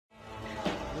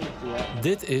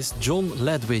Dit is John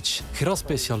Ledwidge,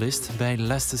 grasspecialist bij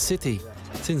Leicester City.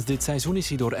 Sinds dit seizoen is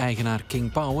hij door eigenaar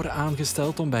King Power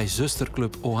aangesteld om bij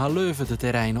zusterclub OHL Leuven de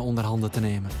terreinen onder handen te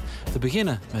nemen. Te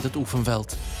beginnen met het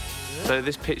oefenveld. So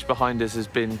this pitch behind us has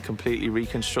been completely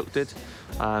reconstructed.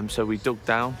 So we dug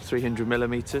down 300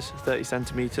 millimeters, 30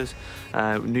 centimeters,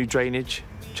 new drainage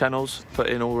channels put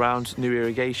in all round, new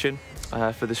irrigation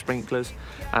for the sprinklers,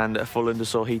 and a full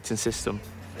undersoil heating system.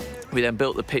 We then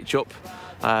built the pitch up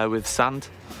with sand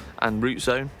and root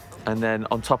zone, and then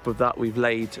on top of that we've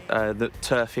laid the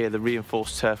turf here, the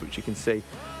reinforced turf, which you can see.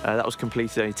 That was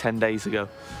completed only 10 days ago.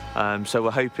 So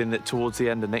we're hoping that towards the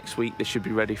end of next week they should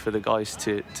be ready for the guys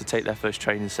to take their first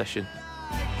training session.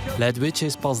 Ledwidge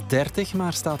is pas 30,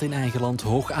 maar staat in eigen land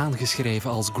hoog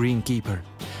aangeschreven als greenkeeper.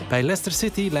 Bij Leicester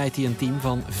City leidt hij een team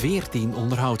van 14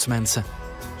 onderhoudsmensen.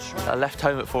 I left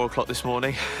home at 4 o'clock this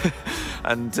morning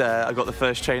and I got the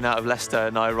first train out of Leicester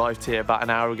and I arrived here about an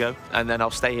hour ago, and then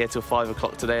I'll stay here till 5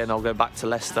 o'clock today and I'll go back to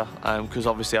Leicester because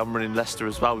obviously I'm running Leicester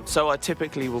as well. So I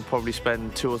typically will probably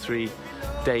spend 2 or 3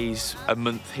 days a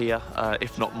month here,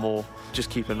 if not more. Just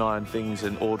keep an eye on things,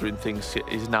 and ordering things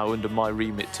is now under my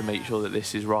remit to make sure that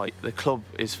this is right. The club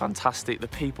is fantastic, the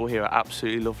people here are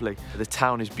absolutely lovely, the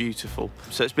town is beautiful.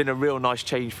 So it's been a real nice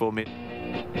change for me.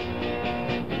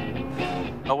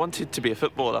 I wanted to be a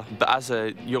footballer, but as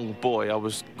a young boy I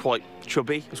was quite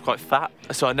chubby, I was quite fat,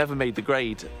 so I never made the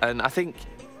grade. And I think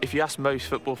if you ask most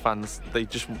football fans,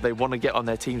 they want to get on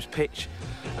their team's pitch,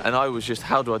 and I was just,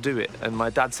 how do I do it? And my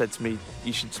dad said to me,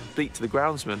 you should speak to the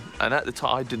groundsman. And at the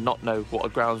time I did not know what a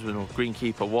groundsman or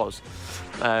greenkeeper was,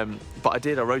 but I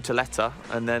did. I wrote a letter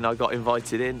and then I got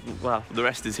invited in. Well, the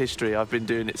rest is history. I've been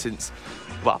doing it since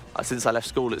I left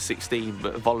school at 16,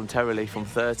 but voluntarily from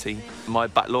 13. My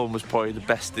back lawn was probably the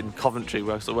best in Coventry,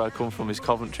 where I come from is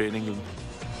Coventry in England.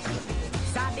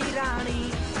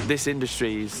 This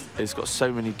industry has got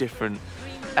so many different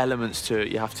elements to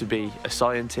it. You have to be a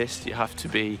scientist, you have to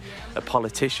be a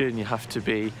politician, you have to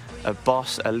be a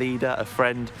boss, a leader, a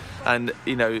friend, and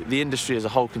you know, the industry as a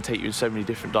whole can take you in so many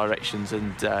different directions,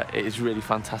 and it is really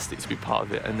fantastic to be part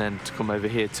of it, and then to come over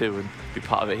here too and be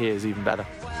part of it here is even better.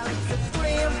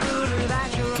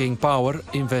 King Power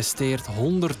investeert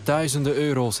honderdduizenden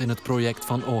euro's in het project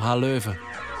van OHL Leuven.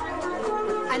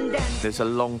 There's a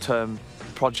long-term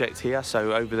project here, so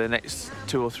over the next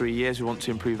 2 or 3 years we want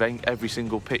to improve every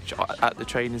single pitch at the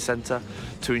training centre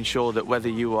to ensure that whether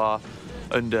you are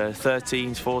under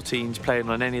 13s, 14s, playing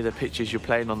on any of the pitches, you're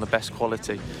playing on the best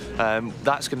quality.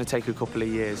 That's going to take a couple of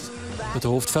years. Het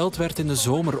hoofdveld werd in de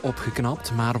zomer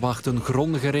opgeknapt, maar wacht een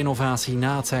grondige renovatie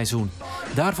na het seizoen.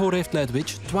 Daarvoor heeft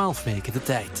Ledwidge 12 weken de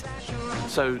tijd.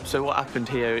 So what happened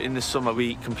here in the summer,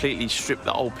 we completely stripped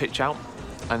the whole pitch out.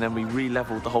 And then we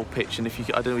re-leveled the whole pitch, and I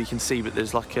don't know if you can see, but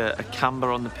there's like a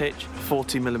camber on the pitch,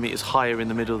 40 millimeters higher in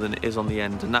the middle than it is on the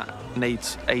end, and that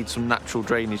aids some natural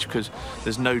drainage because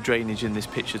there's no drainage in this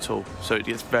pitch at all, so it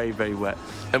gets very, very wet.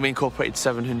 And we incorporated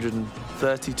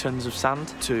 730 tons of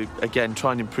sand to, again,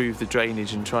 try and improve the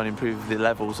drainage and try and improve the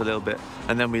levels a little bit.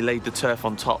 And then we laid the turf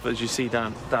on top, as you see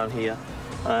down here.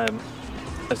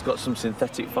 It's got some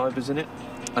synthetic fibres in it,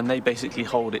 and they basically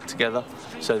hold it together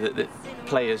so that the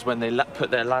players, when they put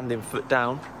their landing foot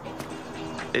down,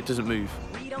 it doesn't move.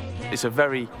 It's a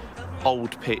very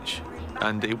old pitch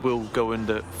and it will go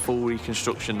under full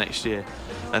reconstruction next year,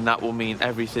 and that will mean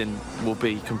everything will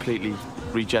be completely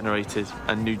regenerated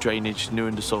and new drainage, new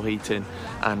undersoil heating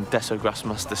and Deso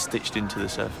Grassmaster stitched into the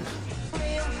surface.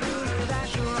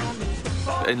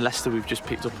 In Leicester we've just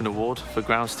picked up an award for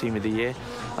Grounds Team of the Year,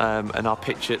 and our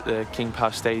pitch at the King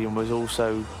Power Stadium was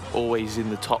also always in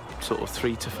the top sort of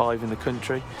 3 to 5 in the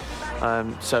country.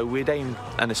 So we'd aim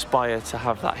and aspire to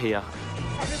have that here.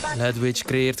 Ledwidge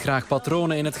creëert graag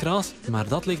patronen in het gras, maar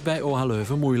dat ligt bij OHL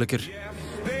Leuven moeilijker.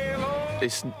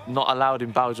 It's not allowed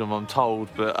in Belgium, I'm told,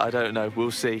 but I don't know.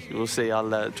 We'll see. We'll see.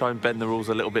 I'll try and bend the rules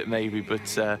a little bit, maybe,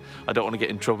 but I don't want to get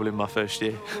in trouble in my first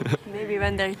year. Maybe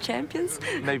when they're champions?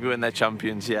 Maybe when they're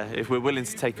champions, yeah. If we're willing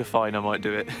to take a fine, I might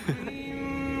do it.